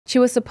She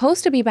was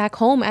supposed to be back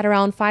home at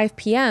around 5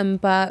 p.m.,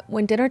 but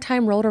when dinner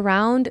time rolled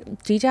around,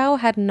 Jie Zhao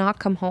had not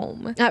come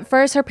home. At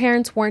first, her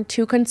parents weren't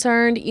too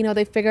concerned.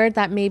 They figured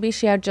that maybe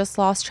she had just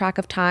lost track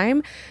of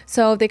time,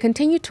 so they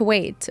continued to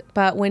wait.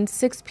 But when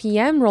 6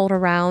 p.m. rolled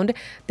around,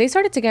 they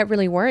started to get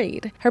really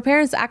worried. Her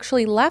parents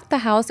actually left the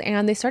house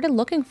and they started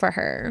looking for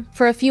her.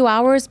 For a few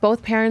hours,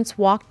 both parents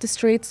walked the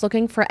streets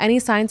looking for any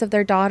signs of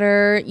their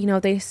daughter.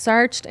 They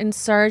searched and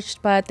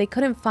searched, but they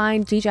couldn't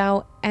find Jie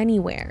Zhao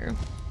anywhere.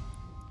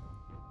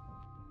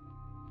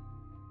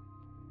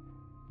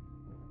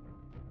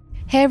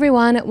 Hey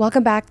everyone,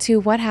 welcome back to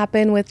What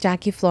Happened with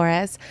Jackie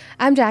Flores.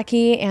 I'm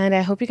Jackie and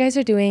I hope you guys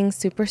are doing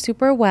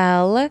super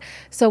well.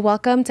 So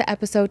welcome to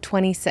episode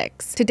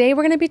 26. Today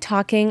we're going to be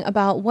talking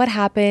about what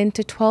happened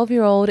to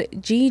 12-year-old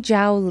Jie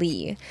Zhao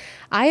Li.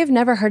 I have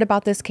never heard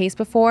about this case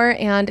before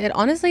and it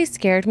honestly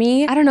scared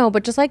me. I don't know,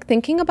 but just like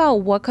thinking about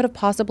what could have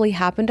possibly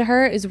happened to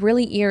her is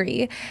really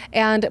eerie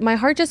and my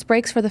heart just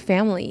breaks for the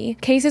family.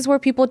 Cases where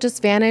people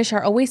just vanish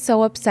are always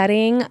so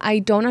upsetting. I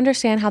don't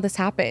understand how this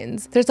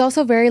happens. There's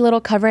also very little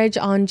coverage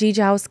on Jie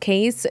Zhao's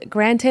case.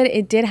 Granted,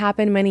 it did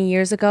happen many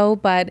years ago,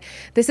 but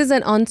this is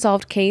an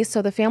unsolved case,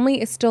 so the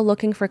family is still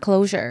looking for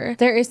closure.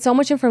 There is so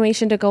much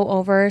information to go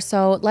over,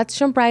 so let's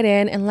jump right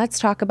in and let's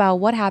talk about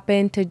what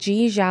happened to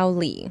Jie Zhao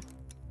Li.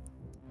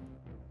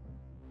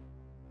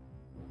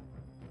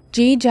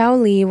 Jie Zhao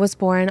Li was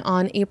born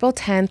on April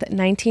 10,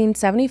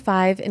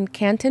 1975 in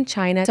Canton,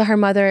 China to her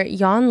mother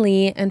Yan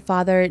Li and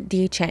father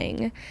Di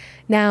Cheng.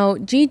 Now,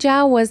 Jie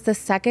Zhao was the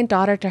second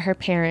daughter to her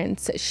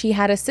parents. She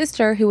had a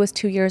sister who was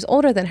 2 years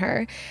older than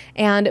her,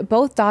 and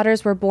both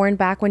daughters were born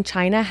back when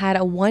China had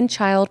a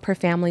one-child per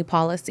family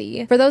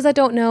policy. For those that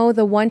don't know,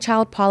 the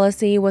one-child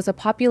policy was a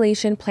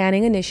population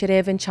planning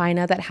initiative in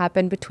China that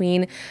happened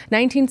between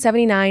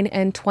 1979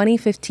 and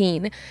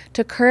 2015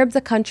 to curb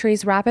the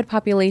country's rapid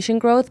population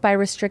growth by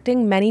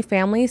restricting many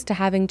families to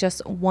having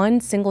just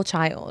one single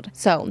child.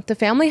 So, the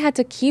family had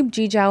to keep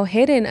Jie Zhao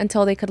hidden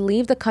until they could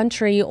leave the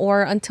country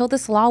or until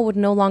this law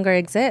would no longer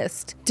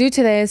exist. Due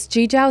to this,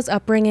 Jie Zhao's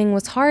upbringing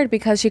was hard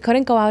because she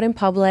couldn't go out in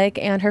public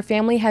and her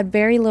family had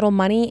very little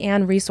money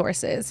and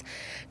resources.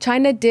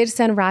 China did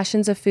send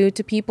rations of food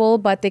to people,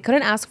 but they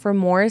couldn't ask for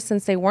more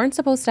since they weren't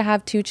supposed to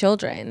have 2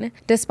 children.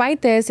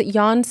 Despite this,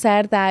 Yan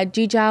said that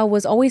Jie Zhao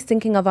was always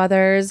thinking of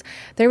others.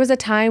 There was a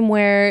time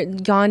where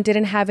Yan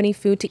didn't have any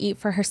food to eat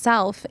for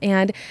herself,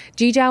 and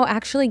Jie Zhao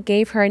actually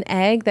gave her an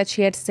egg that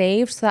she had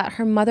saved so that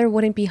her mother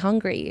wouldn't be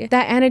hungry.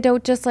 That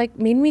anecdote just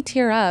made me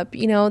tear up.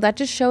 That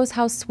just shows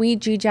how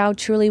sweet Jie Zhao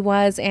truly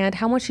was and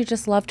how much she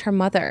just loved her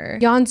mother.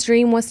 Yan's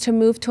dream was to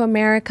move to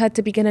America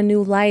to begin a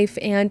new life,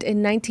 and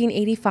in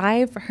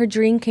 1985, her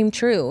dream came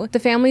true. The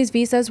family's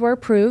visas were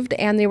approved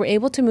and they were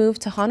able to move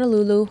to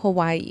Honolulu,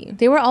 Hawaii.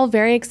 They were all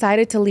very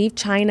excited to leave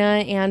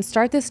China and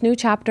start this new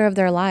chapter of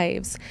their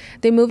lives.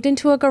 They moved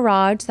into a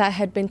garage that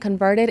had been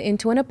converted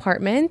into an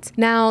apartment.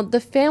 Now, the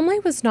family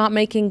was not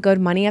making good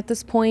money at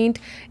this point.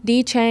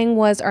 Di Cheng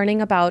was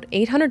earning about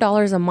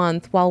 $800 a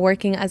month while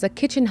working as a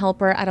kitchen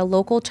helper at a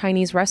local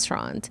Chinese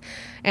restaurant,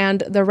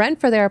 and the rent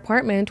for their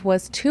apartment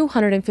was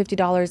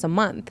 $250 a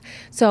month,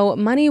 so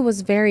money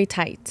was very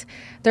tight.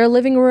 Their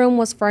living room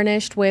was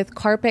furnished with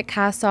carpet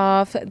cast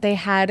off, they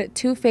had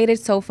 2 faded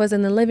sofas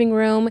in the living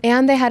room,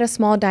 and they had a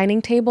small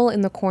dining table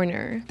in the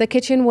corner. The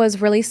kitchen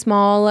was really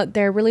small,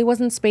 there really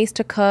wasn't space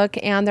to cook,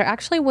 and there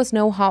actually was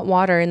no hot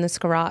water in this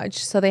garage,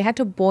 so they had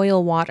to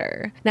boil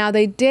water. Now,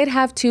 they did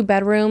have 2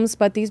 bedrooms,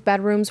 but these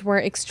bedrooms were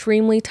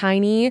extremely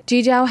tiny.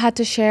 Jie Zhao had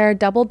to share a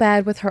double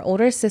bed with her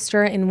older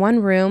sister in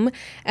one room,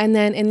 and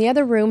then in the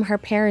other room, her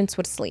parents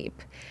would sleep.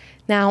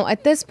 Now,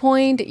 at this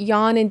point,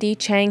 Yan and Di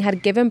Cheng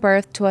had given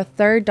birth to a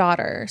 3rd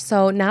daughter,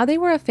 so now they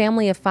were a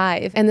family of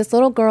 5, and this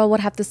little girl would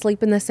have to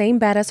sleep in the same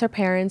bed as her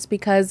parents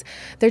because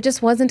there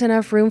just wasn't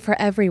enough room for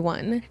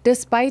everyone.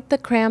 Despite the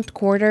cramped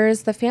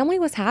quarters, the family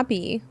was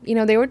happy.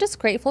 They were just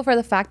grateful for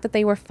the fact that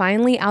they were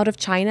finally out of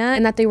China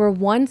and that they were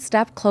one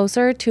step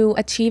closer to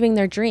achieving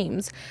their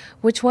dreams,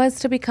 which was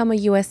to become a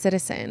US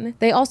citizen.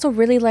 They also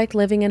really liked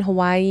living in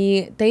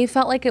Hawaii. They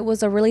felt like it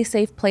was a really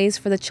safe place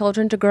for the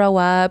children to grow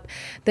up.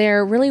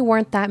 There really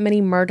weren't that many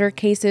murder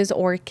cases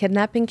or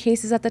kidnapping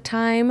cases at the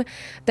time.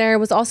 There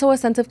was also a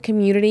sense of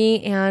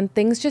community and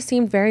things just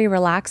seemed very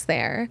relaxed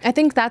there. I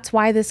think that's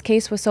why this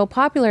case was so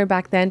popular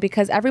back then,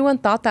 because everyone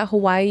thought that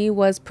Hawaii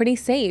was pretty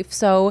safe.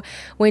 So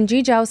when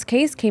Jie Zhao's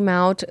case came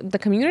out, the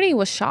community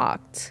was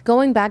shocked.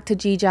 Going back to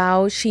Jie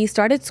Zhao, she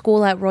started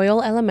school at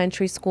Royal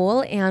Elementary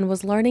School and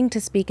was learning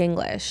to speak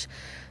English.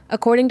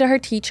 According to her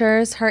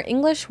teachers, her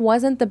English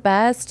wasn't the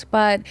best,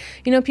 but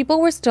people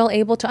were still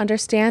able to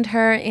understand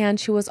her, and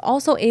she was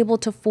also able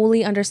to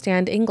fully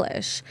understand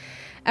English.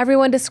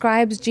 Everyone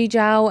describes Jie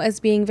Zhao as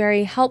being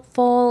very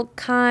helpful,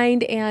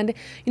 kind, and,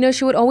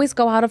 she would always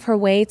go out of her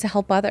way to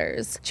help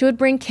others. She would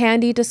bring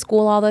candy to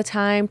school all the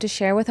time to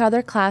share with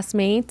other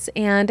classmates,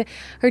 and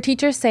her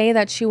teachers say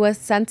that she was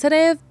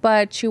sensitive,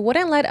 but she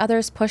wouldn't let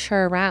others push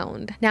her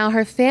around. Now,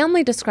 her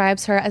family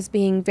describes her as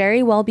being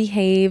very well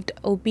behaved,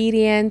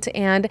 obedient,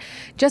 and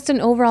just an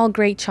overall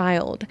great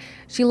child.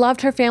 She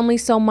loved her family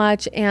so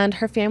much, and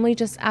her family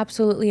just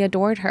absolutely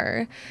adored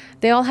her.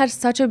 They all had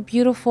such a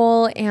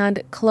beautiful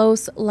and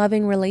close,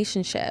 loving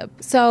relationship.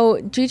 So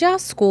Jie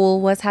Zhao's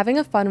school was having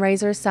a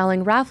fundraiser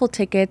selling raffle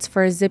tickets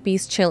for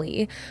Zippy's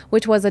Chili,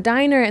 which was a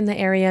diner in the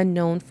area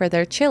known for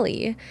their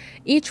chili.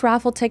 Each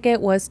raffle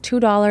ticket was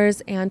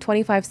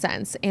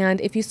 $2.25,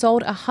 and if you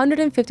sold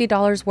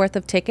 $150 worth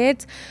of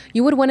tickets,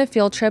 you would win a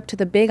field trip to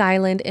the Big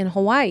Island in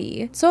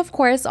Hawaii. So of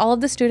course, all of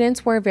the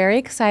students were very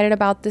excited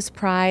about this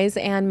prize,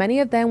 and many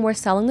of them were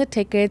selling the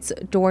tickets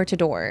door to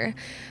door.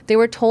 They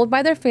were told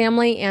by their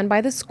family and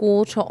by the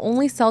school to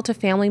only sell to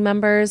family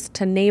members,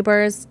 to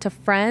neighbors, to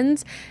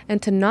friends,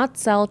 and to not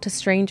sell to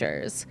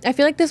strangers. I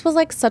feel like this was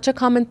like such a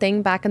common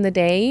thing back in the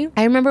day.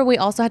 I remember we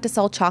also had to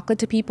sell chocolate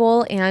to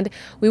people, and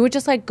we would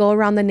just like go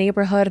around the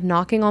neighborhood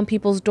knocking on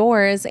people's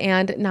doors.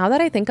 And now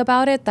that I think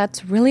about it,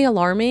 that's really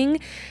alarming.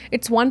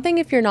 It's one thing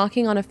if you're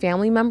knocking on a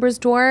family member's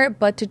door,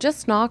 but to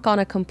just knock on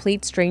a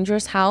complete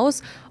stranger's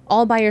house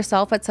all by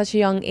yourself at such a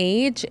young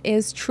age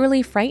is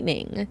truly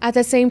frightening. At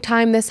the same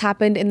time, this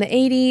happened in the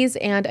 80s,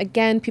 and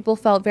again, people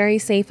felt very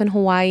safe in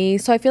Hawaii,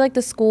 so I feel like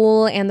the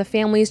school and the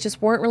families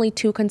just weren't really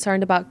too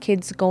concerned about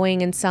kids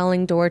going and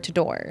selling door to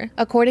door.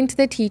 According to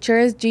the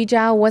teachers, Jie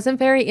Zhao wasn't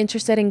very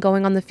interested in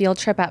going on the field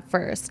trip at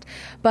first,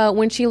 but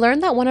when she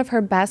learned that one of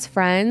her best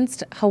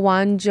friends,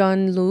 Hwan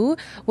Jun Lu,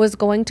 was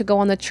going to go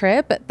on the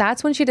trip,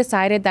 that's when she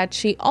decided that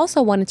she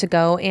also wanted to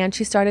go, and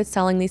she started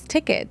selling these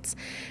tickets.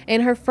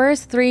 In her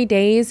first 3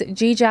 days,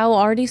 Jie Zhao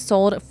already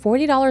sold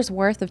 $40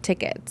 worth of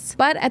tickets.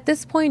 But at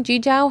this point, Jie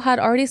Zhao had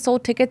already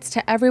sold tickets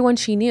to everyone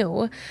she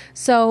knew.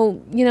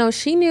 So,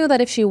 she knew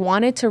that if she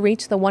wanted to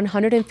reach the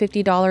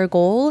 $150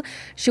 goal,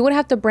 she would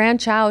have to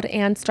branch out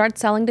and start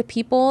selling to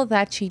people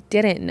that she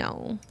didn't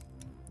know.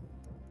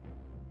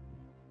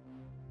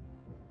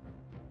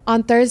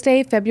 On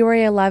Thursday,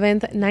 February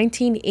 11th,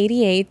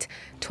 1988,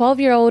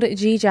 12-year-old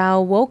Jie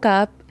Zhao woke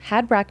up,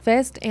 had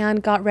breakfast,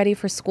 and got ready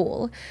for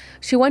school.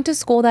 She went to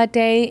school that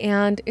day,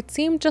 and it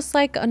seemed just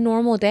like a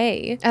normal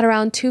day. At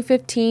around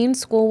 2:15,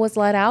 school was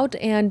let out,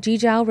 and Jie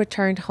Zhao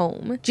returned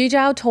home. Jie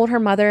Zhao told her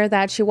mother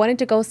that she wanted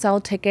to go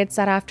sell tickets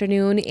that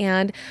afternoon,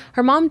 and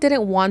her mom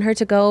didn't want her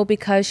to go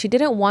because she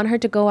didn't want her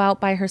to go out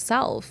by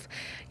herself.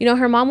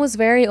 Her mom was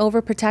very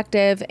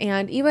overprotective,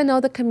 and even though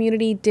the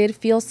community did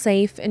feel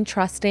safe and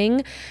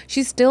trusting,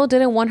 she still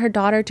didn't want her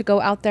daughter to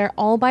go out there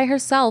all by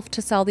herself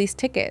to sell these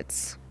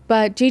tickets.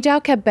 But Jie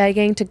Zhao kept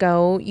begging to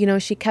go.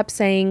 She kept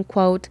saying,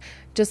 quote,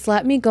 "Just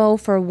let me go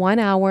for 1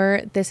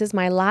 hour. This is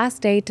my last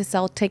day to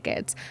sell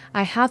tickets.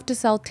 I have to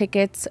sell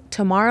tickets.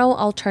 Tomorrow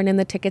I'll turn in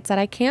the tickets that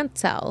I can't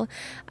sell.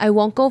 I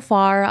won't go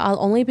far.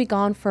 I'll only be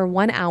gone for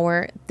 1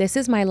 hour. This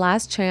is my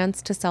last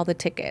chance to sell the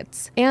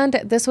tickets." And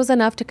this was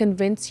enough to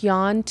convince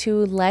Yan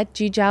to let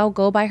Jie Zhao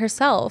go by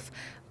herself,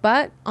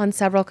 but on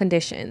several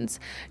conditions.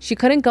 She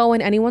couldn't go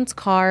in anyone's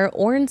car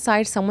or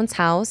inside someone's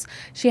house.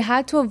 She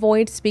had to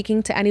avoid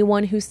speaking to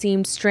anyone who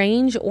seemed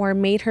strange or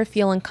made her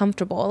feel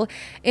uncomfortable,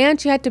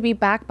 and she had to be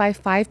back by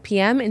 5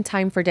 p.m. in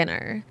time for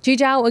dinner. Jie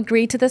Zhao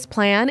agreed to this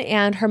plan,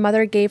 and her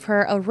mother gave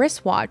her a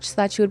wristwatch so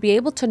that she would be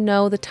able to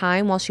know the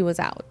time while she was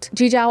out.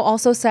 Jie Zhao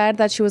also said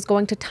that she was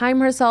going to time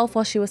herself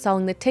while she was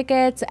selling the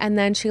tickets, and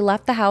then she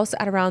left the house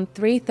at around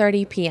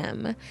 3:30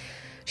 p.m.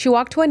 She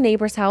walked to a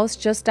neighbor's house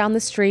just down the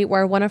street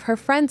where one of her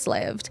friends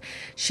lived.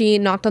 She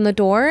knocked on the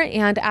door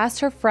and asked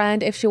her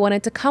friend if she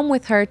wanted to come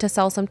with her to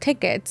sell some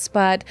tickets,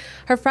 but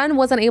her friend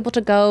wasn't able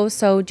to go,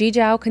 so Jie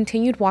Zhao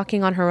continued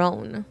walking on her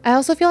own. I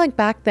also feel like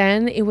back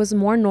then it was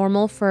more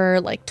normal for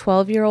like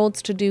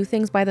 12-year-olds to do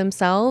things by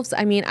themselves.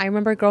 I mean, I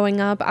remember growing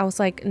up, I was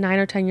like 9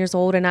 or 10 years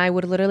old, and I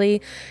would literally,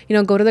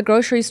 go to the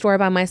grocery store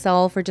by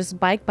myself or just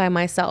bike by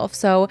myself.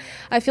 So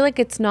I feel like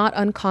it's not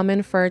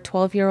uncommon for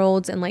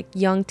 12-year-olds and like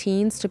young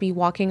teens to be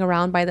walking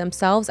around by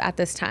themselves at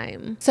this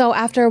time. So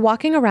after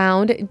walking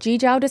around, Jie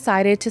Zhao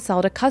decided to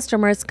sell to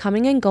customers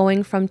coming and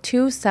going from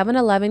 2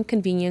 7-Eleven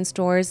convenience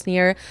stores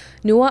near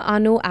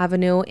Nuuanu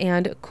Avenue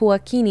and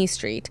Kuakini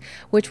Street,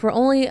 which were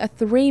only a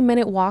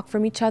 3-minute walk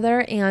from each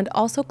other and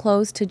also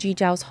close to Jie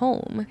Zhao's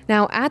home.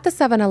 Now at the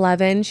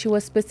 7-Eleven, she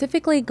was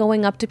specifically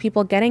going up to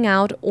people getting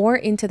out or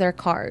into their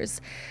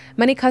cars.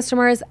 Many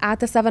customers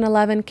at the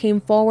 7-Eleven came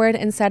forward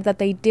and said that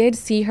they did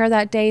see her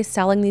that day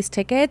selling these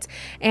tickets,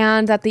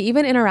 and that they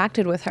even interacted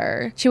interacted with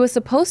her. She was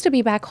supposed to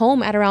be back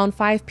home at around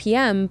 5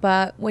 p.m.,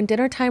 but when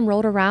dinner time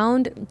rolled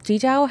around, Jie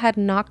Zhao had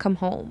not come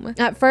home.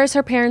 At first,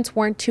 her parents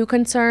weren't too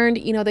concerned.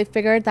 They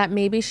figured that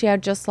maybe she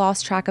had just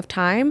lost track of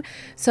time,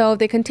 so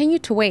they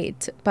continued to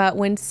wait. But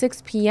when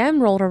 6 p.m.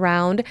 rolled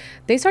around,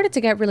 they started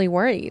to get really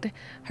worried.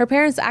 Her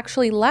parents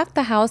actually left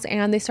the house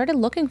and they started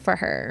looking for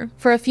her.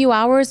 For a few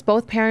hours,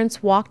 both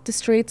parents walked the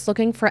streets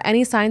looking for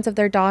any signs of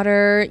their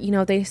daughter.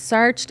 They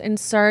searched and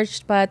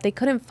searched, but they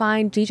couldn't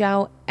find Jie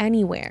Zhao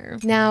anywhere.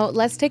 Now,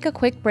 let's take a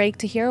quick break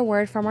to hear a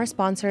word from our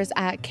sponsors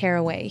at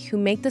Caraway, who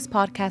make this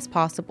podcast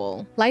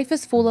possible. Life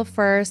is full of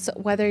firsts,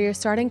 whether you're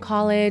starting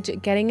college,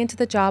 getting into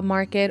the job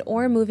market,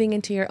 or moving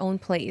into your own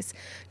place.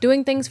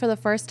 Doing things for the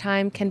first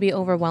time can be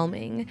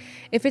overwhelming.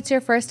 If it's your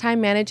first time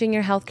managing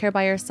your healthcare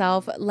by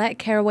yourself, let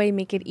Caraway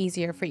make it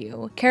easier for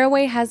you.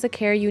 Caraway has the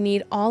care you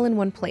need all in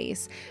one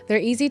place. Their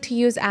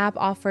easy-to-use app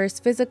offers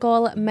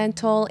physical,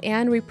 mental,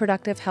 and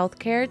reproductive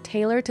healthcare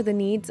tailored to the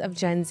needs of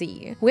Gen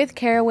Z. With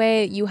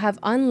Caraway, you have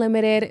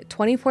unlimited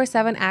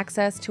 24/7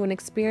 access to an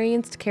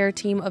experienced care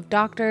team of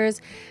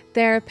doctors,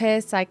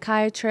 therapists,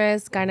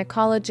 psychiatrists,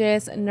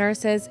 gynecologists,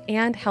 nurses,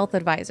 and health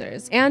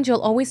advisors. And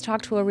you'll always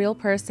talk to a real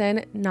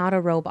person, not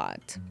a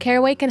robot.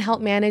 Caraway can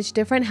help manage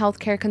different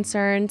healthcare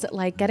concerns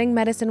like getting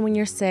medicine when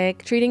you're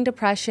sick, treating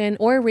depression,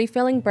 or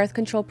refilling birth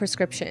control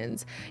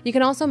prescriptions. You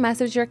can also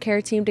message your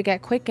care team to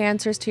get quick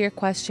answers to your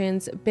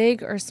questions,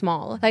 big or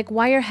small, like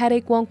why your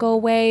headache won't go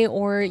away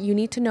or you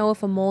need to know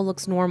if a mole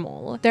looks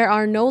normal. There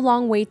are no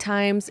long wait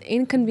times,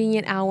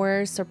 inconvenient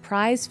hours,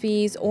 surprise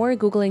fees, or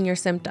Googling your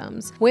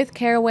symptoms. With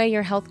Caraway,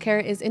 your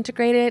healthcare is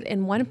integrated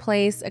in one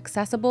place,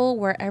 accessible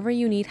wherever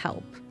you need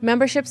help.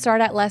 Memberships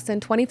start at less than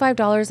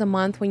 $25 a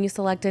month when you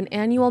select an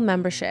annual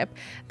membership.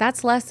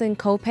 That's less than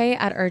copay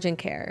at urgent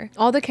care.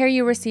 All the care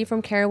you receive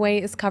from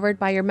Caraway is covered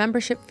by your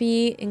membership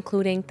fee,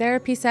 including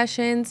therapy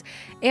sessions,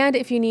 and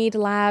if you need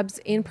labs,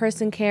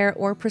 in-person care,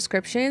 or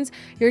prescriptions,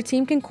 your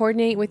team can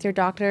coordinate with your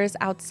doctors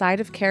outside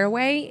of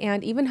Caraway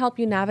and even help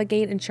you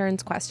navigate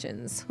insurance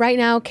questions. Right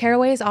now,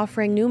 Caraway is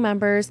offering new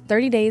members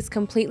 30 days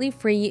completely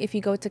free if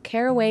you go to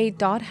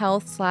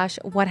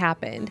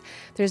caraway.health/whathappened.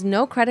 There's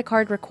no credit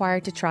card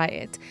required to try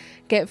it.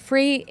 Get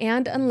free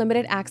and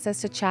unlimited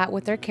access to chat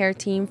with their care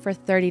team for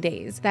 30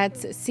 days.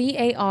 That's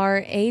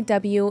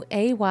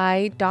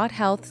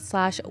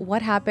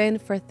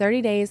caraway.health/whathappened for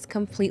 30 days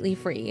completely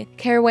free.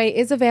 Caraway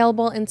is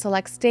available in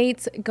select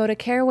states. Go to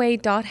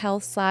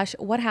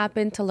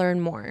caraway.health/whathappened to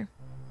learn more.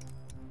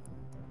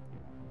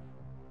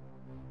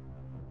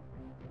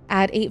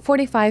 At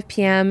 8:45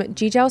 p.m.,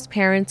 Jie Zhao's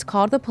parents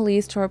called the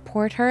police to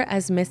report her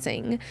as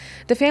missing.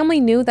 The family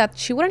knew that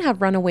she wouldn't have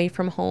run away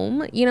from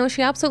home.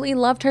 She absolutely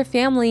loved her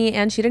family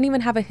and she didn't even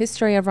have a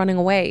history of running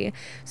away.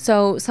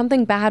 So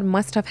something bad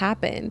must have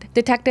happened.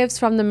 Detectives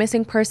from the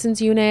Missing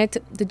Persons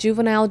Unit, the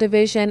Juvenile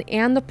Division,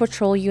 and the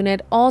Patrol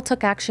Unit all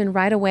took action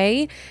right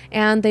away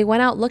and they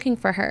went out looking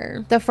for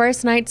her. The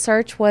first night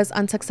search was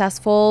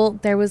unsuccessful.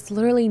 There was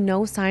literally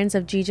no signs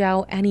of Jie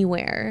Zhao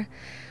anywhere.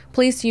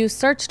 Police used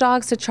search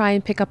dogs to try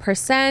and pick up her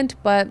scent,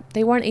 but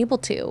they weren't able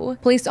to.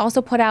 Police also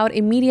put out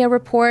a media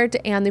report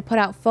and they put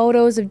out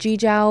photos of Jie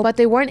Zhao, but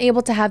they weren't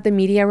able to have the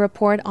media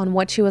report on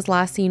what she was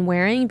last seen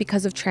wearing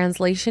because of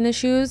translation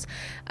issues.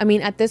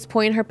 At this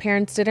point, her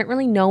parents didn't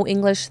really know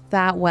English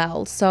that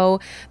well,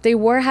 so they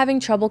were having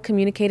trouble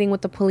communicating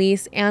with the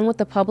police and with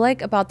the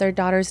public about their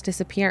daughter's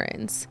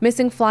disappearance.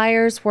 Missing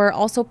flyers were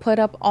also put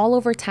up all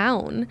over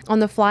town. On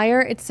the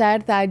flyer, it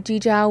said that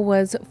Jie Zhao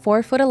was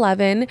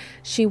 4'11",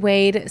 she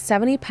weighed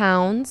 70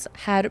 pounds,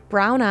 had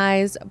brown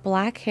eyes,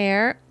 black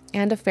hair,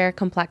 and a fair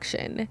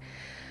complexion.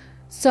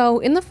 So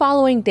in the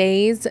following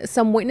days,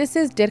 some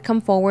witnesses did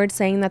come forward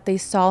saying that they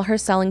saw her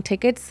selling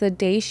tickets the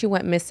day she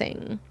went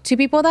missing. Two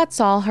people that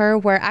saw her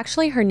were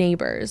actually her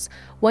neighbors.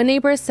 One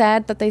neighbor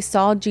said that they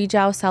saw Jie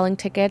Zhao selling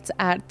tickets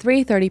at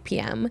 3:30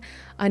 p.m.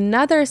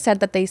 Another said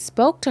that they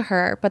spoke to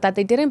her, but that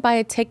they didn't buy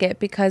a ticket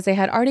because they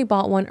had already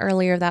bought one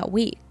earlier that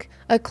week.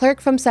 A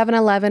clerk from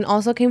 7-Eleven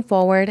also came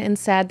forward and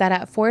said that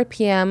at 4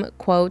 p.m.,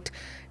 quote,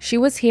 "She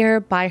was here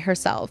by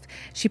herself.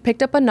 She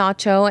picked up a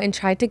nacho and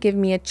tried to give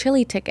me a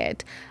chili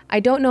ticket.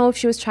 I don't know if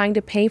she was trying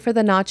to pay for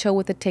the nacho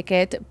with the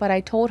ticket, but I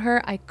told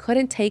her I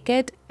couldn't take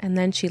it and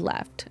then she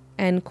left."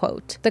 End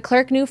quote. The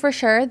clerk knew for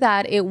sure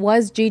that it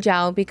was Jie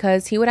Zhao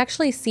because he would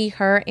actually see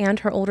her and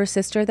her older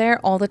sister there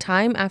all the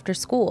time after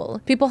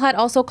school. People had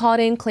also called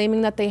in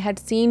claiming that they had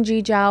seen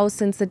Jie Zhao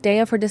since the day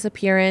of her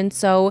disappearance,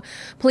 so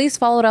police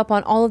followed up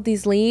on all of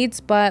these leads,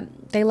 but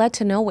they led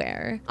to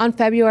nowhere. On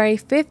February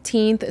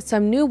 15th,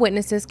 some new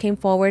witnesses came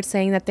forward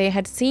saying that they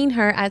had seen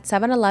her at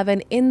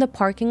 7-Eleven in the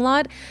parking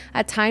lot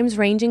at times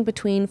ranging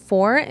between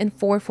 4 and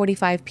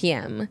 4:45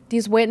 p.m.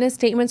 These witness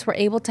statements were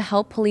able to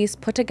help police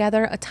put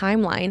together a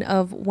timeline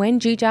of when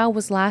Jie Zhao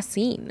was last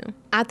seen.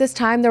 At this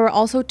time, there were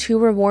also 2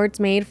 rewards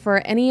made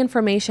for any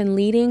information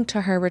leading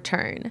to her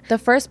return. The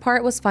first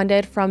part was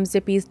funded from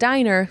Zippy's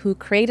Diner, who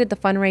created the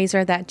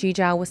fundraiser that Jie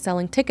Zhao was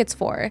selling tickets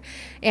for,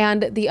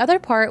 and the other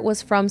part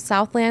was from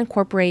Southland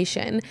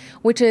Corporation,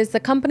 which is the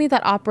company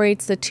that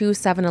operates the 2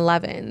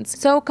 7-Elevens.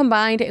 So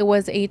combined, it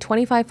was a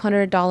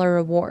 $2,500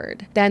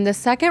 reward. Then the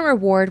second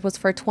reward was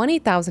for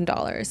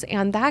 $20,000,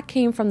 and that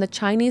came from the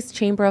Chinese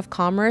Chamber of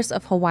Commerce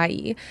of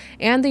Hawaii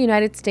and the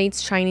United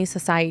States Chinese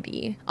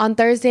Society. On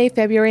Thursday,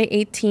 February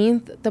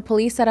 18th, the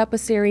police set up a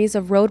series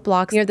of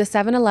roadblocks near the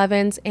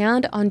 7-Elevens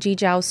and on Jie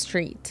Zhao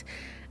Street.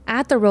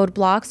 At the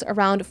roadblocks,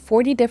 around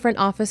 40 different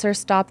officers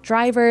stopped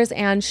drivers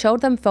and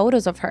showed them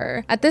photos of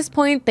her. At this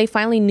point, they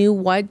finally knew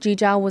what Jie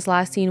Zhao was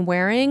last seen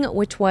wearing,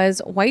 which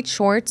was white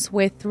shorts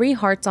with 3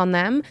 hearts on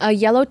them, a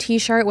yellow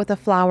t-shirt with a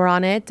flower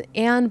on it,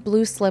 and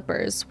blue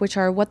slippers, which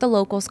are what the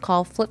locals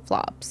call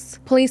flip-flops.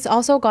 Police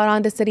also got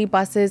onto city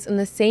buses in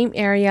the same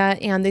area,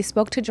 and they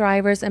spoke to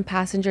drivers and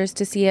passengers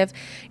to see if,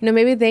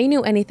 maybe they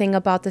knew anything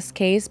about this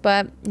case,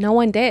 but no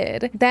one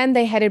did. Then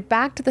they headed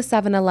back to the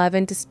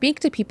 7-Eleven to speak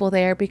to people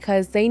there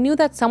because they knew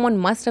that someone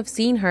must have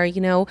seen her,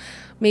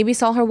 maybe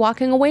saw her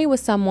walking away with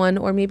someone,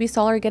 or maybe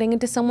saw her getting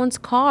into someone's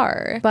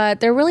car.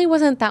 But there really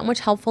wasn't that much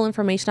helpful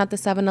information at the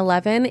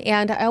 7-Eleven,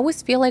 and I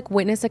always feel like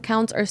witness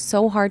accounts are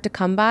so hard to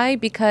come by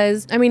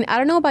because, I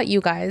don't know about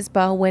you guys,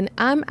 but when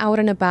I'm out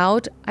and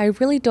about, I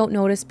really don't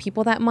notice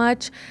people that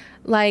much.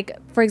 Like,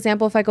 for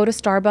example, if I go to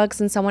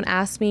Starbucks and someone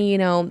asks me,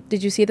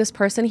 did you see this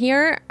person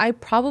here? I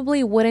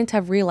probably wouldn't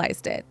have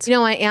realized it.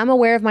 I am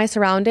aware of my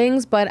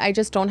surroundings, but I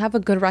just don't have a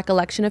good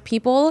recollection of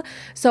people.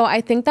 So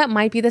I think that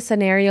might be the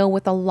scenario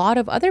with a lot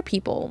of other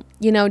people.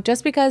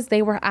 Just because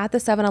they were at the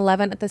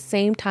 7-Eleven at the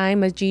same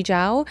time as Jie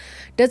Zhao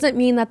doesn't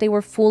mean that they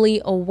were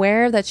fully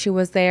aware that she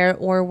was there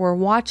or were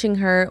watching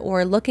her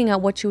or looking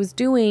at what she was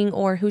doing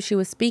or who she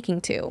was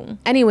speaking to.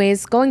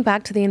 Anyways, going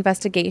back to the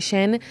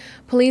investigation,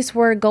 police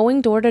were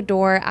going door to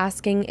door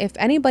asking if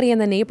anybody in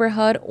the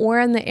neighborhood or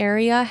in the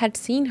area had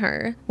seen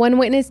her. One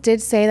witness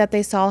did say that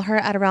they saw her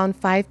at around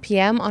 5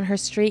 p.m. on her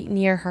street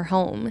near her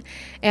home,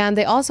 and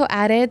they also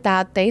added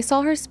that they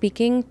saw her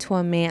speaking to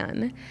a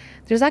man.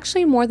 There's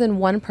actually more than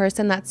one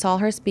person that saw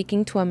her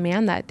speaking to a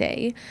man that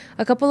day.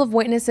 A couple of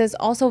witnesses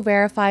also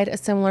verified a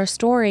similar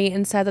story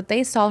and said that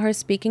they saw her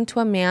speaking to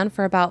a man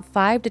for about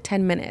 5 to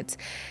 10 minutes.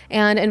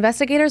 And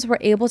investigators were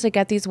able to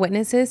get these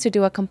witnesses to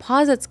do a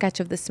composite sketch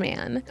of this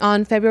man.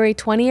 On February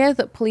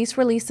 20th, police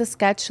released a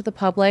sketch to the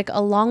public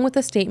along with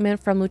a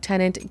statement from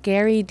Lieutenant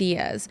Gary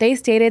Diaz. They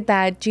stated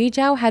that Jie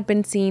Zhao had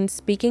been seen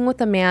speaking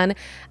with a man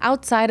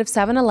outside of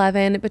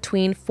 7-Eleven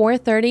between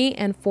 4:30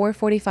 and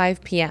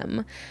 4:45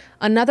 p.m.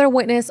 Another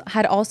witness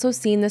had also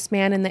seen this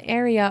man in the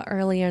area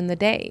earlier in the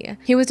day.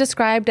 He was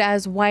described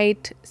as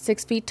white,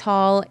 6 feet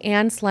tall,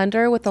 and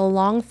slender with a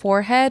long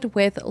forehead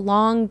with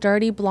long,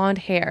 dirty blonde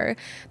hair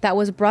that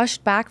was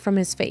brushed back from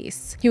his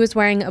face. He was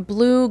wearing a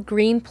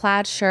blue-green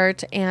plaid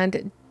shirt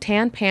and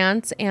tan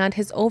pants, and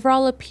his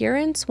overall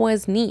appearance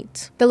was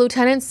neat. The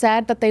lieutenant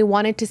said that they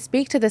wanted to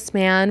speak to this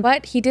man,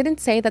 but he didn't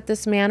say that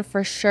this man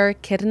for sure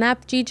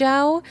kidnapped Jie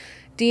Zhao.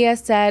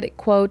 Diaz said,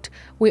 quote,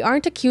 "We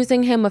aren't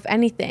accusing him of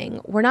anything.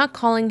 We're not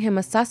calling him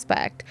a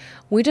suspect.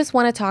 We just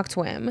want to talk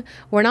to him.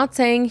 We're not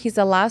saying he's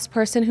the last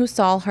person who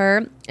saw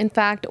her. In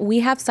fact, we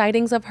have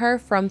sightings of her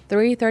from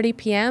 3:30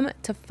 p.m.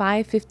 to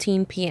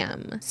 5:15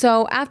 p.m.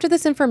 So after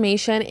this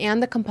information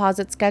and the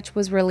composite sketch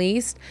was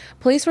released,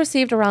 police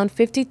received around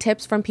 50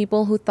 tips from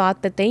people who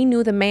thought that they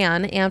knew the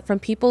man and from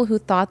people who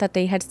thought that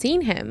they had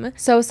seen him.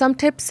 So some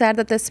tips said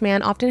that this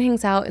man often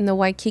hangs out in the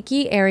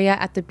Waikiki area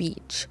at the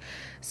beach.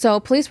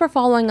 So police were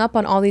following up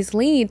on all these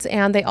leads,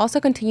 and they also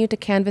continued to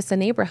canvass the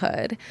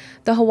neighborhood.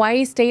 The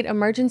Hawaii State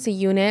Emergency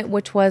Unit,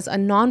 which was a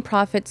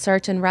nonprofit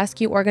search and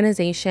rescue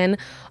organization,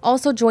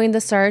 also joined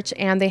the search,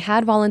 and they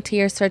had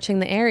volunteers searching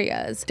the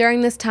areas.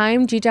 During this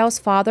time, Jie Zhao's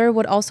father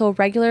would also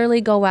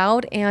regularly go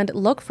out and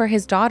look for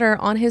his daughter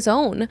on his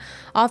own,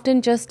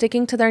 often just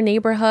sticking to their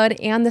neighborhood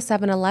and the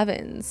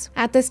 7-Elevens.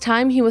 At this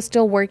time, he was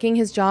still working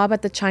his job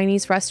at the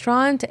Chinese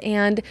restaurant,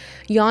 and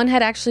Yan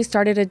had actually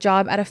started a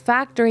job at a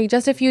factory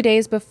just a few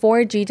days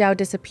before Jie Zhao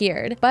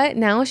disappeared. But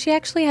now she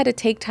actually had to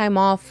take time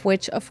off,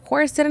 which of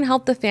course didn't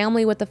help the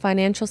family with the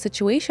financial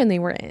situation they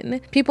were in.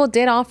 People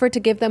did offer to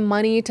give them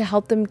money to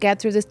help them get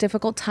through this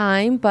difficult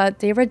time, but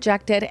they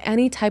rejected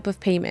any type of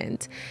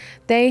payment.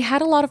 They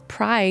had a lot of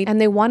pride and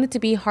they wanted to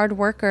be hard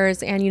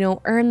workers and,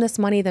 earn this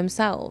money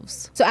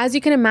themselves. So as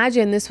you can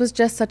imagine, this was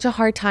just such a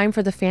hard time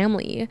for the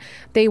family.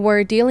 They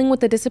were dealing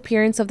with the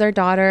disappearance of their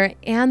daughter,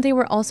 and they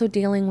were also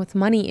dealing with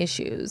money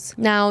issues.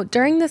 Now,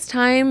 during this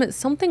time,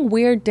 something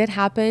weird did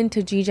happen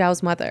to Jie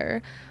Zhao's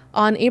mother.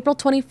 On April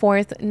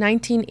 24th,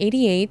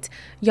 1988,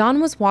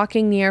 Yan was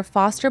walking near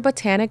Foster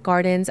Botanic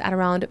Gardens at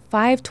around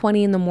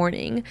 5:20 in the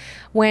morning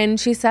when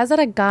she says that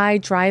a guy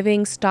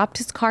driving stopped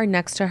his car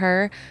next to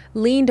her,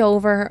 leaned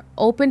over,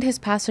 opened his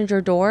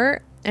passenger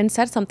door, and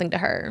said something to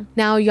her.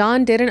 Now,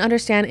 Yan didn't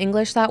understand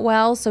English that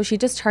well, so she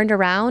just turned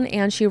around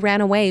and she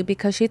ran away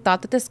because she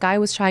thought that this guy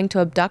was trying to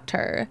abduct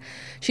her.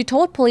 She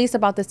told police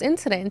about this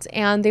incident,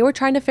 and they were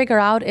trying to figure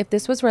out if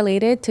this was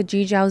related to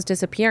Jie Zhao's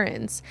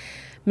disappearance.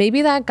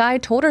 Maybe that guy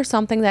told her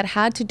something that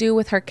had to do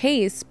with her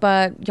case,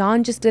 but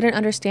Yan just didn't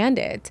understand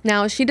it.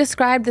 Now, she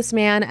described this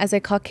man as a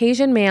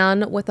Caucasian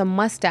man with a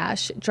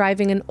mustache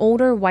driving an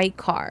older white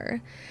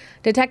car.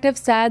 Detectives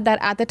said that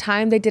at the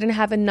time they didn't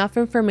have enough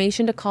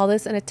information to call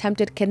this an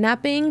attempted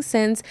kidnapping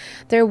since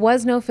there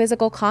was no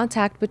physical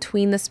contact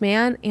between this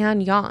man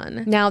and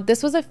Yan. Now,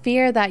 this was a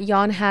fear that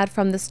Yan had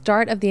from the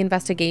start of the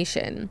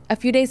investigation. A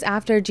few days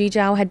after Jie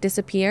Zhao had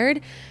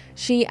disappeared,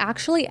 she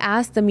actually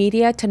asked the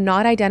media to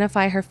not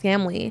identify her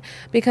family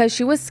because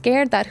she was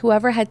scared that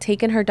whoever had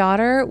taken her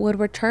daughter would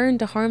return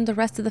to harm the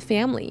rest of the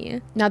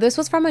family. Now, this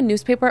was from a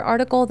newspaper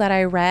article that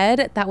I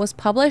read that was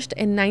published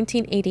in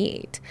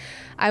 1988.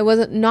 I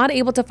was not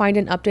able to find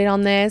an update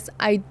on this.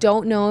 I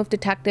don't know if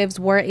detectives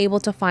were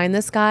able to find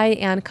this guy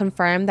and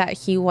confirm that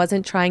he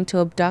wasn't trying to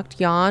abduct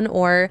Yan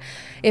or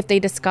if they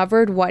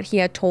discovered what he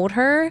had told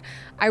her.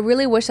 I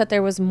really wish that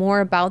there was more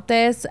about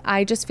this.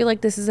 I just feel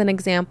like this is an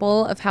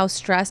example of how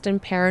stressed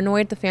and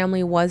paranoid the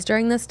family was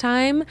during this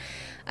time.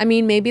 I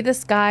mean, maybe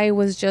this guy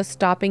was just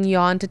stopping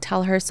Yan to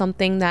tell her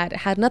something that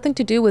had nothing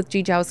to do with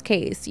Jie Zhao's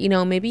case. You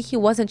know, maybe he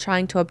wasn't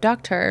trying to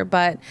abduct her,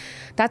 but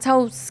that's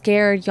how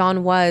scared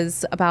Yan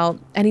was about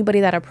anybody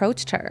that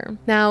approached her.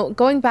 Now,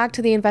 going back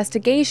to the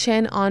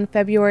investigation, on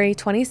February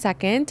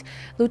 22nd,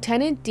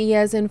 Lieutenant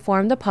Diaz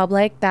informed the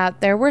public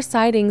that there were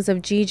sightings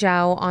of Jie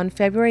Zhao on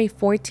February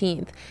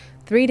 14th,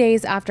 3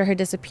 days after her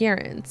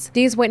disappearance.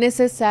 These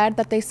witnesses said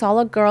that they saw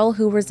a girl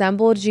who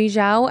resembled Jie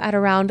Zhao at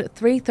around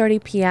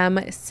 3:30 p.m.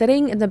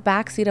 sitting in the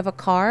backseat of a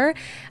car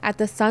at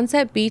the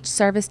Sunset Beach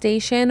service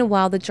station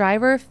while the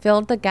driver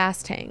filled the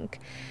gas tank.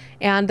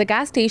 And the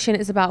gas station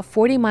is about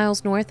 40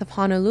 miles north of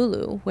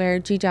Honolulu, where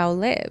Jie Zhao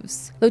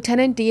lives.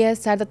 Lieutenant Diaz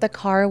said that the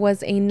car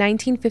was a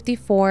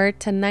 1954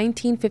 to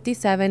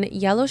 1957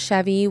 yellow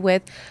Chevy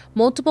with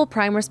multiple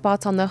primer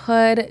spots on the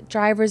hood,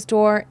 driver's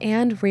door,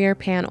 and rear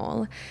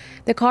panel.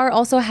 The car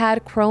also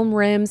had chrome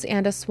rims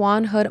and a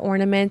swan hood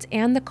ornament,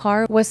 and the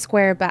car was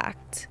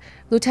square-backed.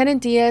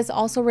 Lieutenant Diaz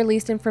also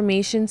released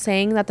information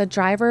saying that the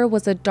driver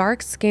was a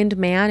dark-skinned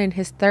man in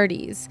his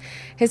 30s.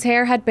 His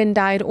hair had been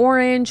dyed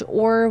orange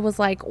or was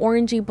like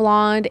orangey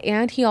blonde,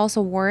 and he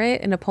also wore it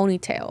in a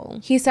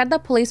ponytail. He said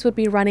that police would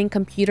be running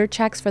computer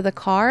checks for the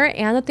car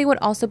and that they would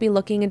also be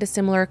looking into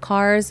similar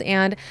cars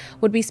and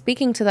would be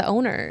speaking to the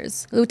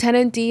owners.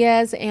 Lieutenant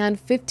Diaz and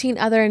 15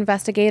 other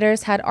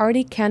investigators had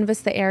already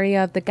canvassed the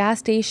area of the gas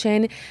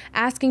station,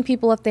 asking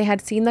people if they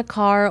had seen the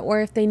car or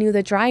if they knew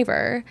the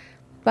driver.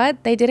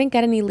 But they didn't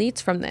get any leads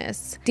from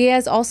this.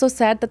 Diaz also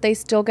said that they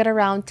still get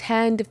around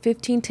 10 to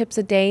 15 tips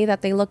a day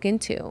that they look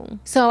into.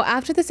 So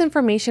after this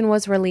information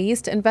was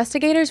released,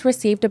 investigators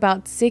received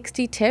about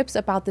 60 tips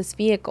about this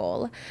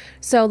vehicle.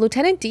 So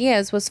Lieutenant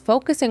Diaz was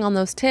focusing on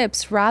those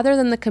tips rather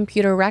than the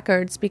computer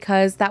records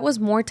because that was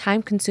more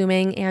time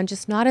consuming and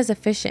just not as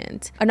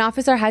efficient. An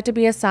officer had to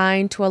be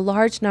assigned to a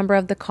large number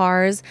of the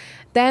cars.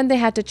 Then they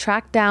had to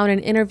track down and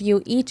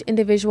interview each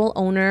individual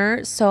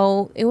owner,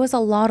 so it was a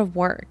lot of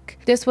work.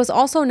 This was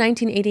also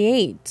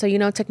 1988,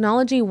 so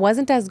technology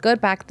wasn't as good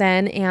back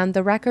then and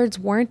the records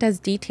weren't as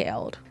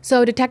detailed.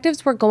 So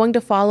detectives were going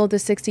to follow the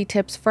 60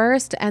 tips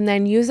first and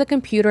then use a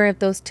computer if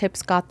those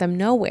tips got them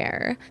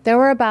nowhere. There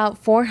were about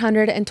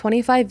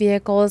 425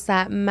 vehicles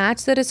that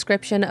matched the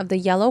description of the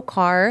yellow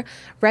car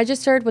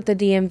registered with the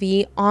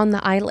DMV on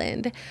the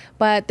island,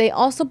 but they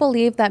also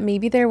believed that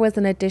maybe there was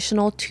an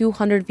additional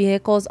 200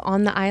 vehicles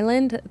on the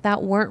island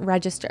that weren't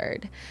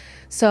registered.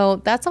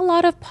 So that's a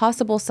lot of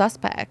possible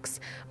suspects.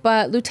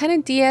 But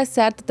Lieutenant Diaz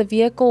said that the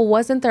vehicle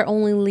wasn't their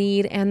only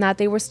lead and that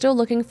they were still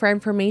looking for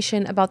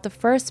information about the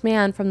first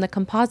man from the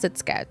composite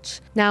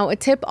sketch. Now, a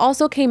tip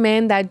also came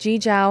in that Jie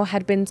Zhao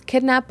had been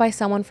kidnapped by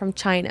someone from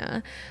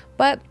China,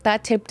 but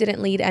that tip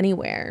didn't lead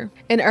anywhere.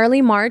 In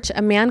early March,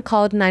 a man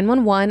called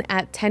 911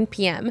 at 10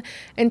 p.m.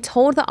 and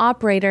told the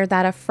operator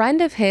that a friend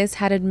of his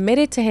had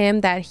admitted to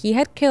him that he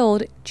had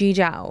killed Jie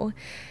Zhao.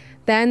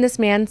 Then this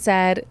man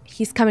said,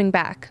 "He's coming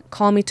back,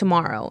 call me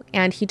tomorrow,"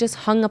 and he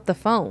just hung up the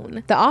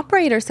phone. The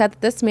operator said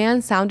that this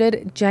man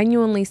sounded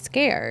genuinely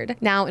scared.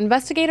 Now,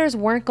 investigators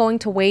weren't going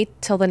to wait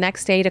till the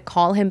next day to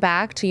call him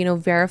back to,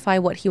 verify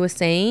what he was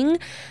saying.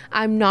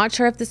 I'm not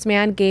sure if this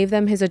man gave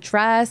them his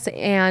address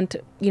and,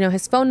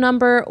 his phone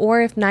number,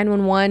 or if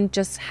 911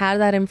 just had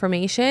that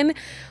information.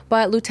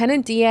 But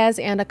Lieutenant Diaz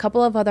and a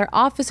couple of other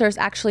officers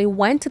actually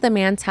went to the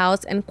man's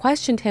house and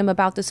questioned him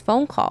about this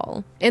phone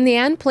call. In the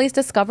end, police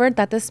discovered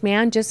that this man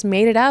man just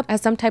made it up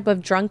as some type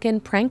of drunken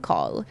prank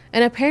call.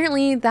 And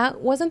apparently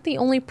that wasn't the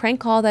only prank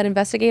call that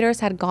investigators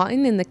had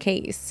gotten in the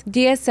case.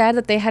 Jie said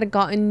that they had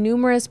gotten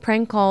numerous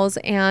prank calls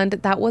and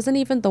that wasn't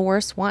even the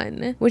worst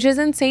one, which is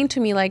insane to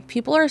me. Like,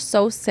 people are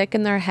so sick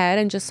in their head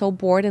and just so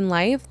bored in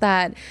life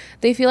that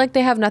they feel like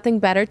they have nothing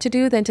better to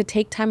do than to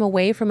take time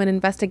away from an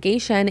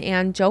investigation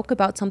and joke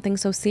about something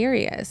so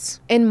serious.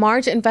 In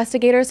March,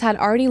 investigators had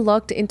already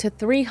looked into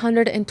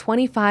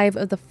 325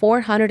 of the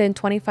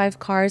 425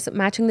 cars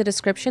matching the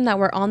description that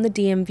were on the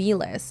DMV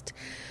list.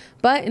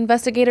 But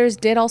investigators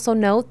did also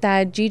note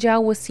that Jie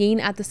Zhao was seen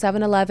at the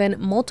 7-Eleven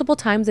multiple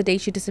times the day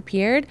she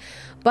disappeared,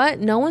 but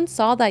no one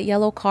saw that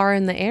yellow car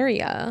in the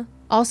area.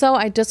 Also,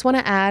 I just want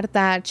to add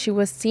that she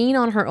was seen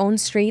on her own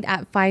street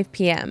at 5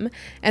 p.m.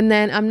 And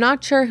then I'm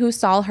not sure who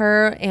saw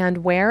her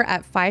and where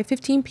at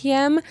 5:15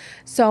 p.m.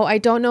 So I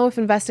don't know if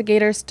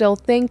investigators still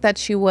think that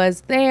she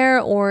was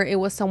there or it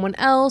was someone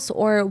else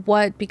or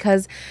what,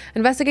 because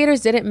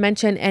investigators didn't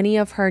mention any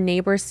of her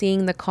neighbors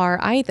seeing the car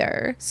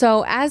either.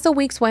 So as the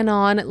weeks went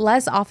on,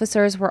 less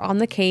officers were on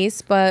the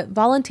case, but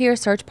volunteer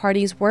search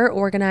parties were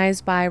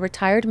organized by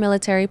retired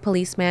military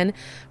policeman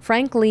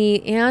Frank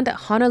Li and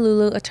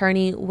Honolulu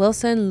attorney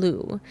Wilson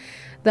Liu.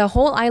 The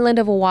whole island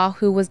of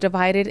Oahu was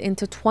divided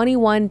into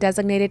 21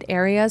 designated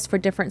areas for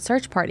different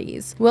search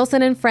parties.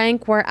 Wilson and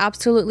Frank were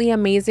absolutely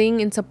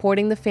amazing in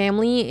supporting the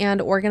family and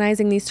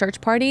organizing these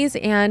search parties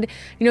and,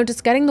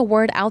 just getting the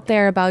word out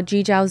there about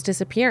Jie Zhao's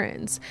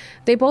disappearance.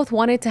 They both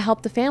wanted to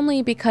help the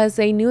family because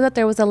they knew that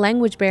there was a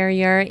language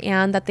barrier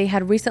and that they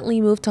had recently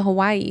moved to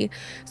Hawaii.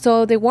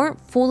 So they weren't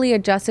fully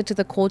adjusted to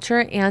the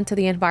culture and to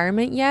the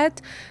environment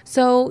yet.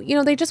 So,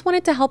 they just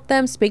wanted to help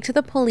them speak to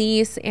the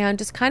police and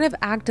just kind of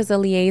act as a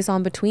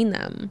liaison between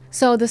them.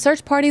 So the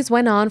search parties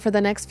went on for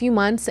the next few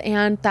months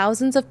and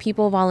thousands of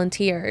people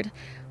volunteered.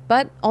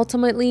 But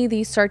ultimately,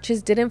 these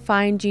searches didn't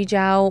find Jie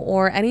Zhao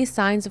or any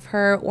signs of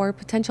her or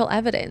potential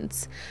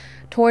evidence.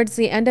 Towards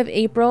the end of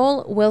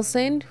April,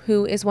 Wilson,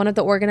 who is one of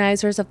the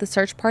organizers of the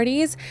search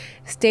parties,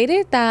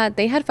 stated that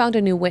they had found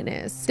a new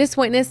witness. This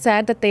witness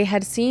said that they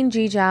had seen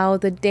Jie Zhao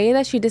the day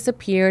that she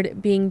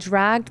disappeared being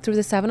dragged through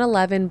the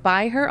 7-Eleven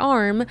by her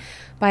arm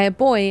by a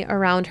boy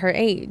around her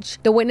age.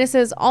 The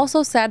witnesses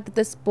also said that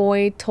this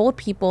boy told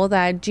people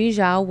that Jie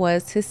Zhao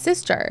was his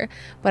sister,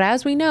 but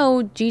as we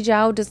know, Jie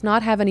Zhao does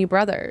not have any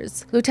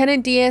brothers.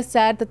 Lieutenant Diaz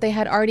said that they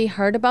had already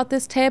heard about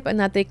this tip and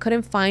that they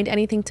couldn't find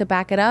anything to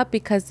back it up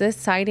because this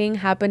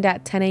sighting happened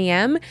at 10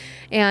 a.m.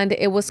 and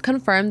it was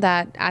confirmed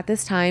that at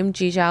this time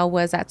Jie Zhao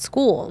was at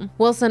school.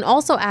 Wilson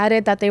also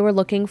added that they were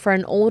looking for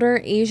an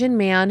older Asian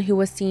man who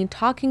was seen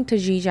talking to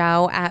Jie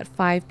Zhao at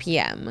 5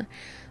 p.m.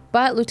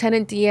 But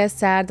Lieutenant Diaz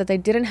said that they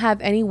didn't have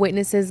any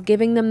witnesses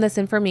giving them this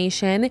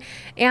information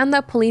and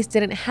that police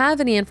didn't have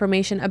any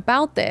information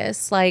about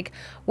this, like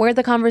where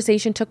the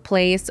conversation took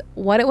place,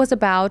 what it was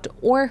about,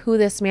 or who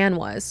this man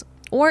was,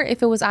 or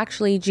if it was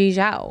actually Jie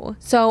Zhao.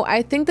 So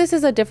I think this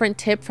is a different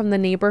tip from the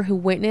neighbor who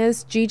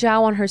witnessed Jie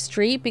Zhao on her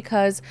street,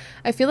 because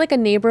I feel like a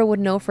neighbor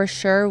would know for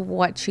sure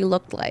what she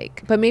looked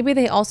like. But maybe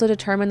they also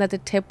determined that the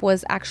tip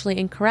was actually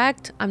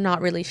incorrect. I'm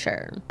not really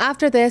sure.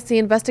 After this, the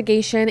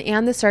investigation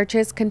and the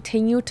searches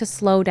continued to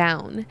slow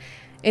down.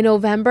 In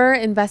November,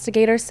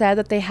 investigators said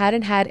that they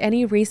hadn't had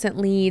any recent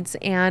leads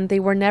and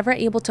they were never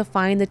able to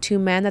find the two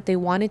men that they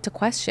wanted to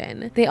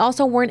question. They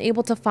also weren't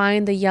able to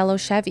find the yellow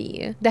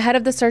Chevy. The head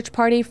of the search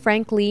party,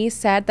 Frank Li,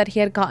 said that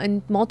he had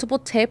gotten multiple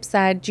tips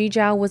that Jie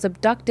Zhao was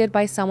abducted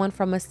by someone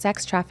from a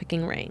sex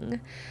trafficking ring.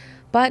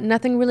 But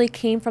nothing really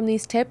came from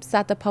these tips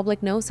that the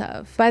public knows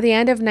of. By the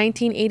end of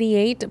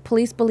 1988,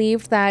 police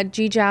believed that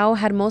Jie Zhao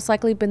had most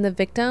likely been the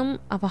victim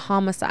of a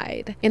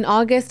homicide. In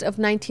August of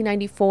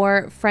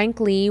 1994, Frank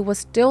Li was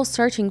still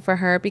searching for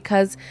her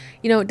because,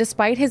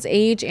 despite his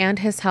age and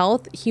his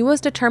health, he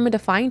was determined to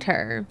find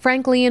her.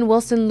 Frank Li and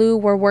Wilson Liu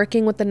were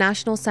working with the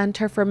National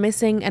Center for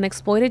Missing and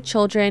Exploited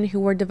Children, who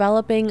were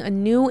developing a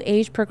new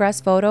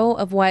age-progressed photo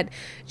of what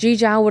Jie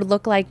Zhao would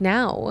look like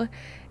now.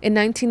 In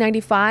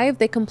 1995,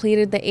 they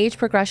completed the age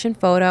progression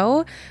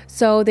photo,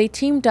 so they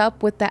teamed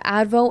up with the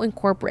Advo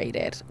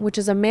Incorporated, which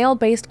is a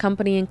mail-based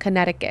company in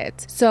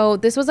Connecticut. So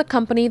this was a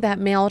company that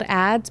mailed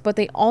ads, but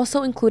they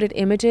also included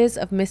images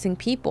of missing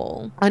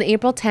people. On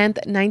April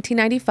 10th,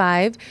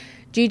 1995,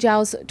 Jie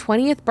Zhao's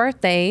 20th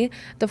birthday,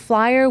 the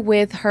flyer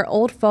with her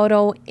old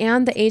photo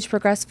and the age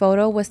progressed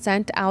photo was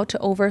sent out to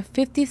over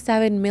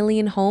 57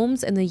 million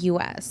homes in the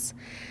US.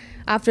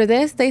 After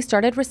this, they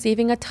started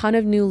receiving a ton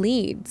of new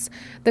leads.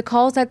 The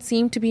calls that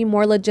seemed to be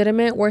more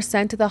legitimate were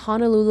sent to the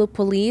Honolulu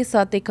police so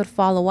that they could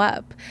follow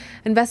up.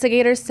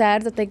 Investigators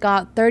said that they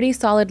got 30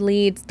 solid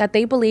leads that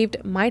they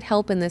believed might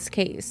help in this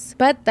case.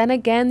 But then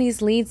again,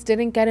 these leads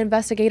didn't get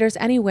investigators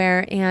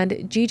anywhere,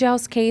 and Jie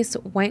Zhao's case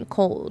went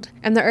cold.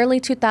 In the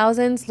early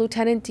 2000s,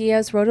 Lieutenant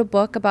Diaz wrote a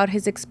book about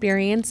his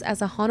experience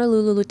as a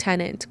Honolulu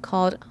lieutenant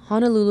called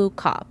Honolulu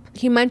Cop.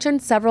 He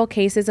mentioned several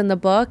cases in the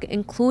book,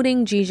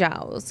 including Jie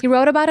Zhao's. He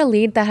wrote about a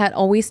lead that had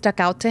always stuck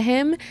out to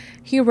him.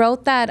 He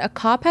wrote that a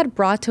cop had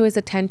brought to his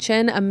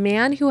attention a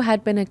man who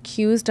had been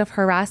accused of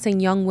harassing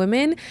young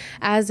women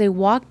as they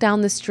walked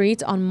down the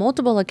streets on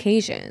multiple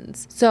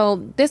occasions.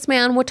 So this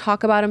man would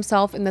talk about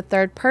himself in the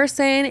third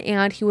person,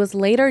 and he was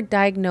later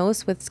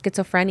diagnosed with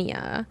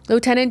schizophrenia.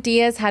 Lieutenant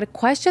Diaz had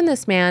questioned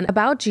this man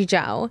about Jie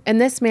Zhao, and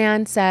this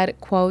man said,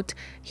 quote,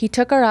 "He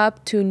took her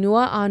up to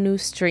Nu'uanu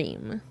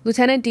stream."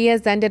 Lieutenant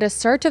Diaz then did a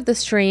search of the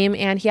stream,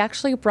 and he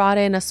actually brought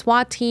in a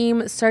SWAT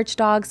team, search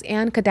dogs,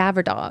 and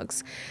cadaver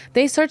dogs.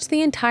 They searched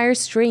the entire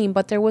stream,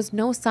 but there was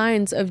no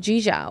signs of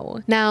Jie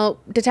Zhao. Now,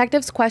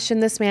 detectives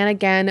questioned this man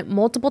again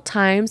multiple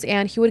times,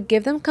 and he would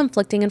give them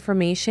conflicting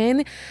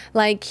information,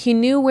 like he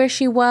knew where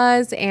she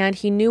was and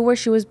he knew where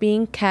she was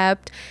being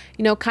kept,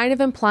 you know, kind of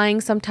implying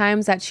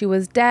sometimes that she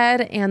was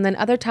dead, and then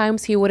other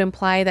times he would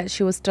imply that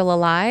she was still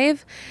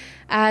alive.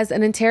 As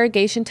an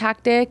interrogation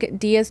tactic,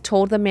 Diaz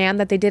told the man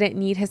that they didn't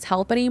need his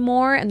help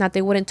anymore and that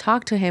they wouldn't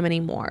talk to him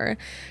anymore.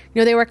 You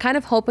know, they were kind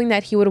of hoping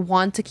that he would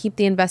want to keep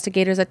the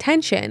investigators'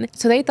 attention,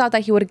 so they thought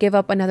that he would give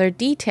up another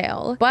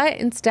detail. But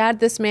instead,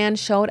 this man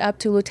showed up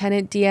to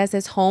Lieutenant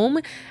Diaz's home,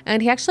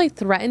 and he actually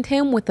threatened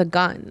him with a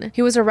gun.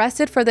 He was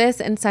arrested for this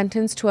and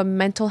sentenced to a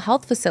mental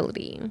health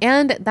facility.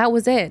 And that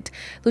was it.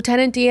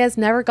 Lieutenant Diaz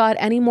never got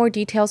any more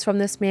details from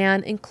this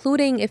man,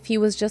 including if he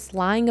was just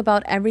lying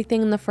about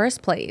everything in the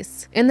first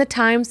place. In the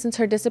time since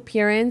her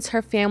disappearance,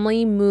 her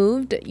family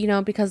moved, you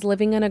know, because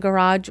living in a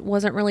garage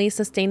wasn't really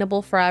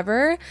sustainable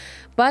forever.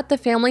 But the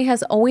family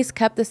has always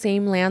kept the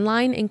same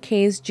landline in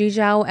case Jie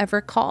Zhao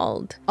ever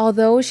called.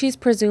 Although she's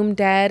presumed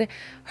dead,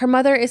 her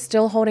mother is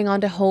still holding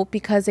on to hope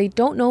because they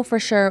don't know for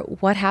sure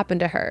what happened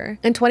to her.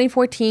 In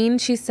 2014,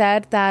 she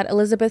said that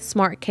Elizabeth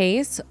Smart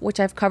case, which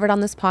I've covered on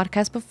this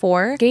podcast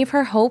before, gave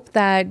her hope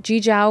that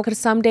Jie Zhao could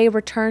someday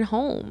return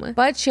home.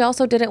 But she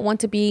also didn't want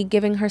to be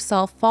giving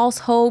herself false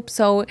hope,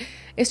 so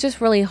it's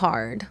just really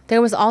hard.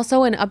 There was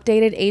also an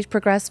updated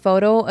age-progressed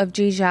photo of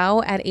Jie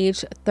Zhao at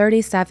age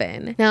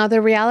 37. Now,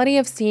 the reality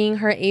of seeing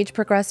her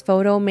age-progressed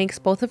photo makes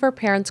both of her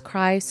parents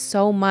cry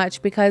so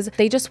much because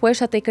they just wish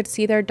that they could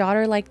see their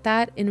daughter like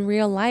that in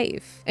real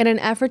life. In an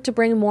effort to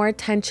bring more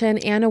attention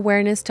and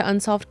awareness to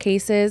unsolved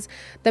cases,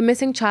 the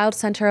Missing Child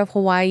Center of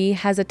Hawaii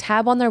has a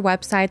tab on their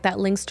website that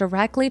links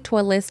directly to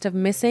a list of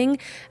missing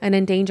and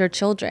endangered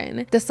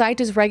children. The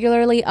site is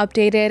regularly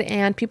updated,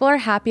 and people are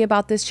happy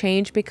about this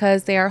change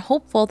because they are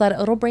hopeful that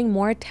it'll bring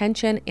more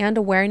attention and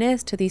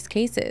awareness to these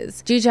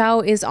cases. Jie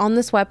Zhao is on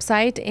this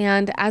website,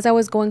 and as I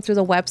was going through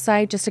the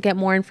website just to get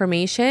more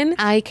information,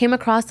 I came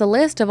across the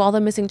list of all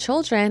the missing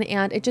children,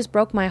 and it just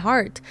broke my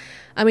heart.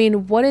 I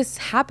mean, what is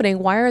happening?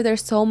 Why are there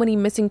so many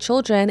missing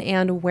children,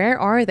 and where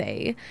are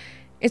they?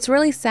 It's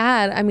really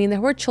sad. I mean,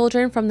 there were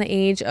children from the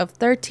age of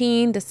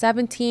 13 to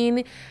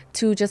 17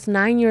 to just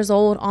 9 years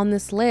old on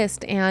this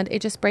list, and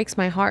it just breaks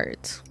my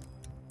heart.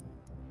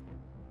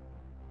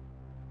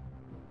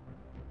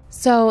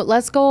 So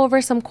let's go over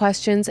some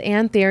questions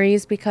and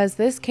theories because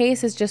this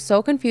case is just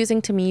so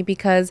confusing to me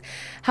because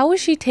how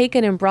was she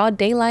taken in broad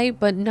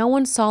daylight but no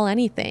one saw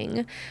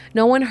anything?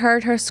 No one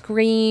heard her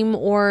scream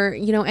or,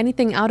 you know,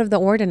 anything out of the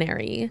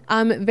ordinary.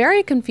 I'm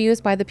very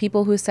confused by the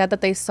people who said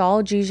that they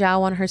saw Jie Zhao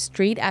on her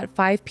street at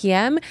 5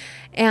 p.m.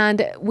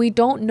 and we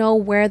don't know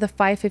where the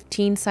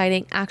 5:15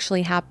 sighting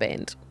actually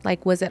happened.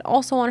 Like, was it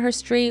also on her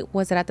street?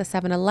 Was it at the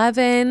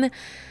 7-Eleven?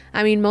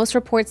 I mean, most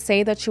reports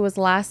say that she was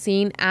last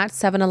seen at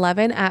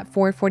 7-Eleven at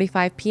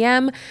 4:45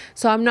 p.m.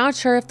 So I'm not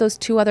sure if those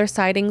two other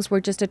sightings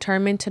were just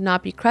determined to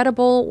not be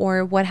credible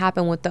or what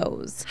happened with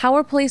those. How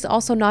are police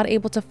also not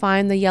able to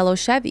find the yellow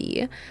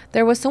Chevy?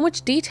 There was so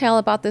much detail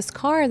about this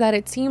car that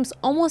it seems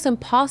almost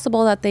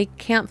impossible that they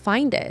can't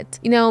find it.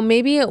 You know,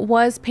 maybe it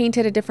was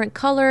painted a different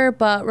color,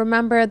 but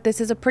remember, this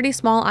is a pretty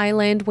small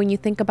island when you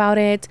think about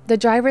it. The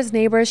driver's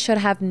neighbors should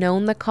have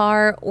known the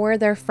car or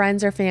their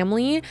friends or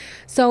family.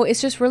 So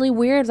it's just really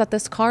weird that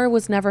this car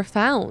was never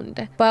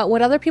found. But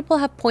what other people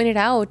have pointed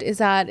out is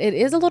that it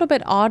is a little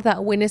bit odd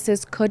that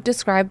witnesses could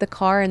describe the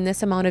car in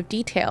this amount of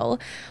detail,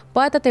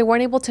 but that they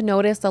weren't able to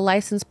notice the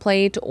license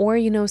plate or,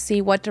 you know,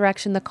 see what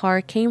direction the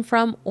car came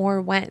from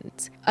or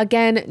went.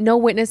 Again, no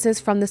witnesses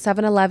from the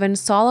 7-Eleven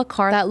saw a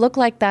car that looked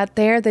like that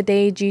there the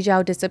day Jie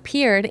Zhao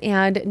disappeared,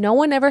 and no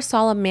one ever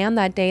saw a man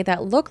that day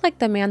that looked like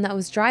the man that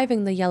was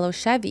driving the yellow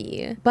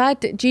Chevy.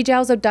 But Jie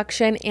Zhao's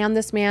abduction and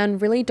this man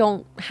really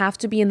don't have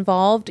to be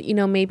involved. You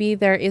know, maybe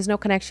there is no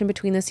connection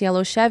between this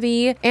yellow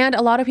Chevy, and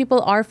a lot of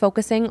people are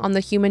focusing on the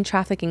human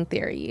trafficking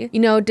theory. You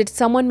know, did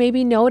someone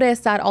maybe notice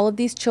that all of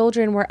these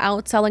children were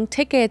out selling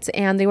tickets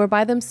and they were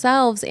by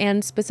themselves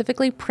and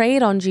specifically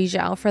preyed on Jie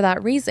Zhao for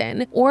that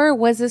reason? Or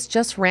was this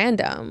just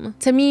random?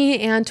 To me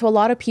and to a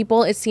lot of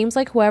people, it seems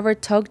like whoever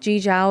took Jie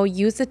Zhao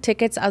used the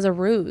tickets as a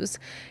ruse.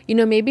 You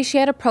know, maybe she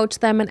had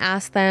approached them and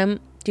asked them,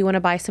 do you want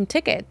to buy some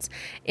tickets?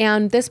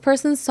 And this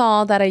person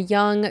saw that a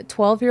young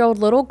 12-year-old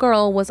little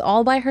girl was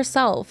all by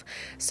herself,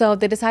 so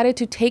they decided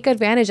to take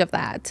advantage of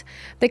that.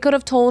 They could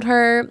have told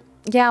her,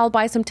 yeah, I'll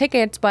buy some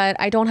tickets, but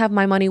I don't have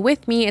my money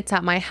with me. It's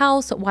at my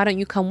house. Why don't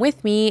you come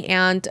with me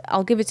and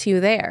I'll give it to you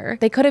there?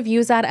 They could have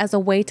used that as a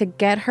way to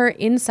get her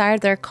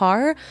inside their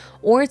car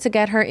or to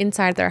get her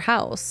inside their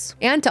house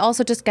and to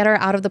also just get her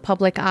out of the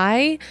public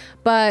eye.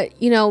 But,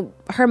 you know,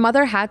 her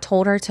mother had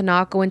told her to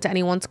not go into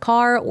anyone's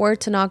car or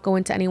to not go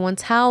into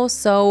anyone's house.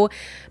 So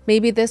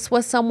maybe this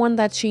was someone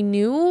that she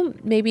knew,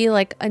 maybe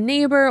like a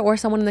neighbor or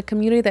someone in the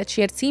community that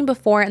she had seen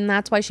before, and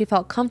that's why she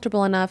felt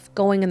comfortable enough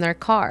going in their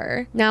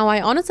car. Now,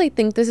 I honestly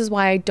think this is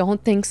why I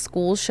don't think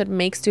schools should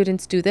make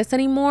students do this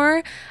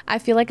anymore. I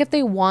feel like if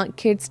they want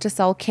kids to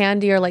sell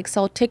candy or like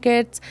sell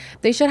tickets,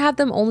 they should have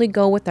them only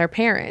go with their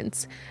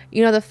parents.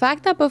 You know, the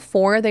fact that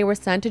before they were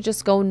sent to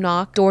just go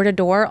knock door to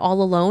door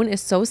all alone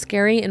is so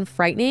scary and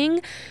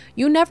frightening.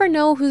 You never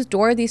know whose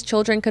door these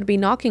children could be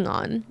knocking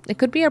on. It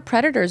could be a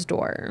predator's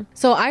door.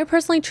 So I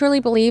personally truly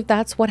believe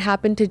that's what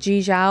happened to Jie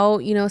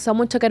Zhao. You know,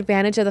 someone took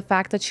advantage of the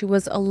fact that she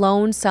was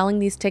alone selling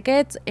these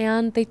tickets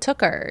and they took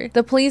her.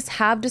 The police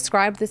have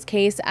described this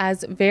case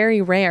as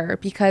very rare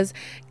because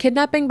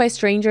kidnapping by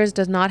strangers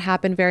does not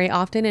happen very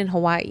often in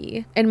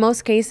Hawaii. In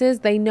most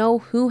cases, they know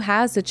who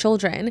has the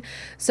children.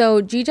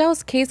 So Jie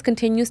Zhao's case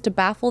continues to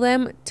baffle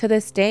them to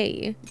this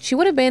day. She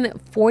would have been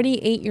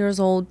 48 years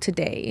old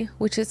today,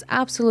 which is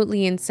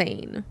absolutely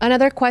insane.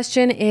 Another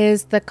question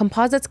is the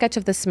composite sketch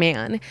of this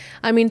man.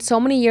 I mean,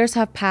 so many years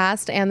have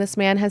passed and this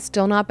man has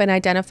still not been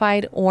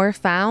identified or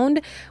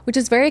found, which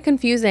is very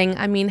confusing.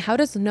 I mean, how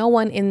does no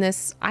one in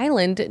this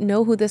island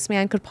know who this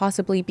man could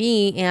possibly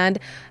be, and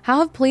how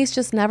have police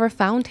just never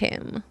found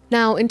him?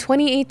 Now, in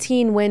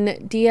 2018,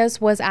 when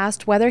Diaz was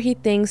asked whether he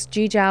thinks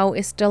Jie Zhao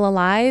is still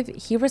alive,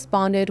 he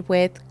responded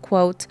with,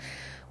 quote,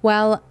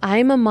 "Well,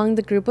 I'm among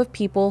the group of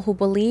people who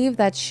believe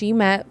that she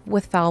met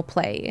with foul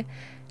play."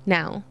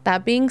 Now,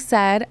 that being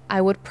said, I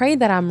would pray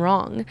that I'm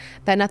wrong,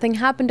 that nothing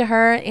happened to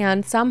her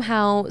and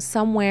somehow,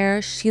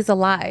 somewhere, she's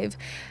alive.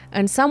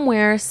 And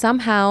somewhere,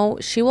 somehow,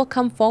 she will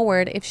come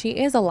forward if she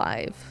is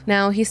alive.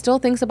 Now, he still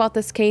thinks about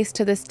this case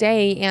to this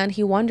day and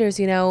he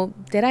wonders, you know,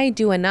 did I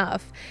do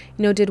enough?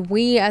 You know, did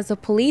we as the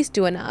police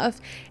do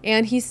enough?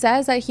 And he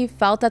says that he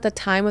felt at the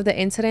time of the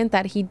incident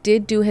that he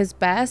did do his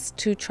best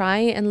to try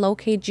and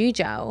locate Jie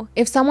Zhao.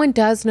 If someone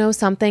does know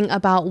something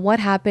about what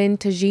happened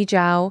to Jie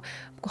Zhao,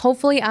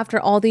 hopefully after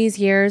all these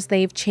years,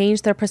 they've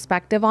changed their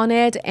perspective on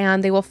it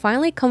and they will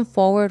finally come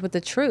forward with the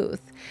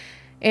truth.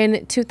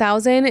 In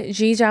 2000,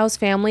 Jie Zhao's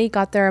family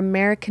got their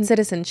American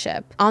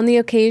citizenship. On the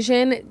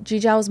occasion, Jie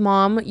Zhao's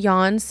mom,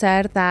 Yan,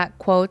 said that,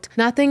 quote,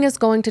 "Nothing is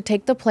going to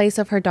take the place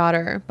of her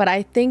daughter, but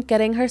I think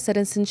getting her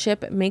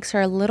citizenship makes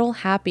her a little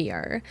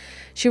happier.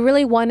 She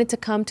really wanted to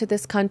come to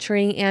this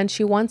country and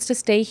she wants to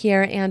stay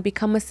here and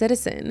become a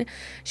citizen.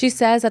 She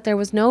says that there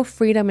was no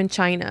freedom in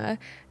China.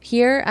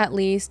 Here, at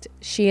least,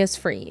 she is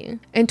free."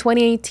 In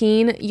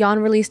 2018, Yan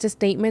released a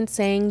statement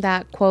saying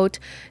that, quote,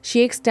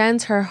 "She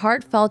extends her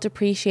heartfelt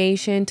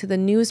appreciation to the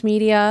news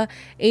media,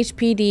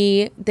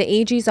 HPD, the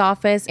AG's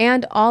office,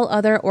 and all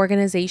other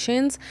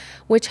organizations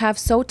which have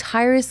so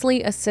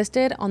tirelessly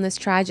assisted on this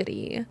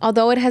tragedy.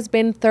 Although it has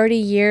been 30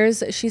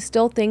 years, she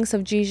still thinks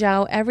of Jie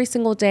Zhao every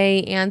single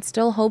day and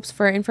still hopes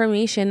for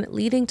information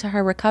leading to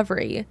her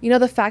recovery." You know,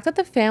 the fact that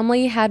the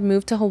family had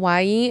moved to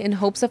Hawaii in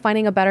hopes of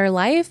finding a better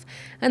life,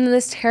 and then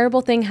this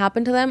terrible thing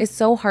happened to them is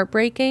so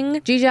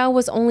heartbreaking. Jie Zhao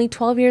was only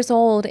 12 years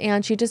old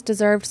and she just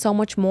deserved so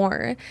much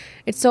more.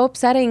 It's so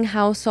upsetting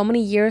how so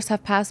many years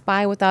have passed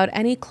by without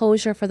any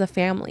closure for the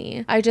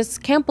family. I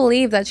just can't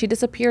believe that she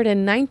disappeared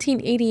in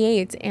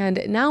 1988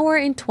 and now we're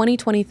in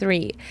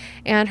 2023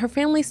 and her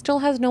family still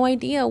has no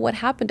idea what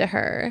happened to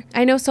her.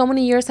 I know so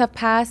many years have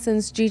passed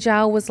since Jie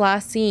Zhao was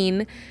last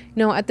seen.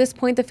 You know, at this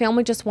point, the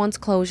family just wants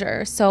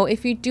closure. So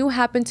if you do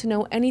happen to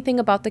know anything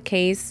about the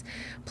case,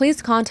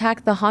 please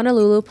contact the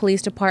Honolulu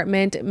Police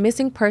Department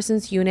Missing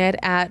Persons Unit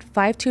at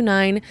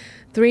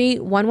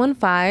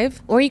 529-3115,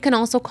 or you can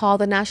also call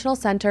the National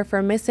Center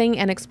for Missing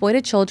and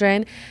Exploited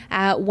Children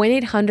at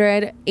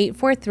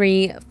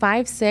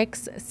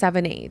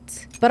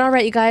 1-800-843-5678. But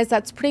alright, you guys,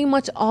 that's pretty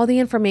much all the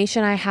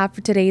information I have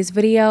for today's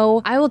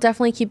video. I will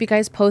definitely keep you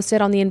guys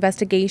posted on the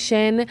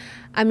investigation.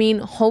 I mean,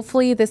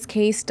 hopefully this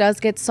case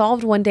does get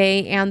solved one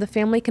day and the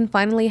family can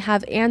finally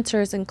have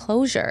answers and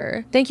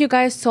closure. Thank you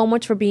guys so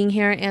much for being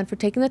here and for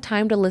taking the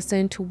time to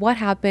listen to what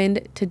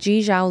happened to Jie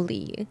Zhao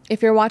Li.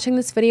 If you're watching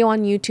this video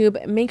on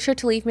YouTube, make sure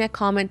to leave me a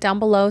comment down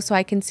below so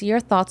I can see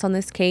your thoughts on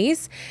this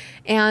case.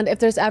 And if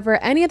there's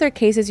ever any other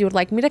cases you would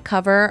like me to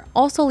cover,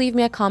 also leave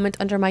me a comment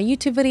under my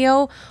YouTube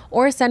video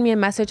or send me a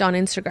message on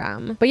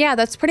Instagram. But yeah,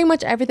 that's pretty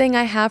much everything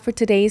I have for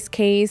today's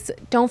case.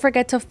 Don't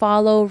forget to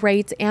follow,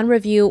 rate, and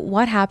review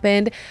What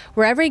Happened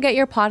wherever you get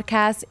your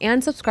podcasts,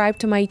 and subscribe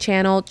to my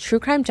channel True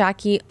Crime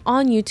Jackie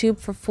on YouTube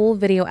for full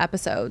video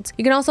episodes.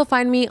 You can also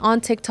find me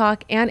on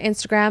TikTok and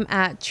Instagram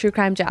at True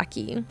Crime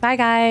Jackie. Bye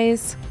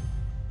guys!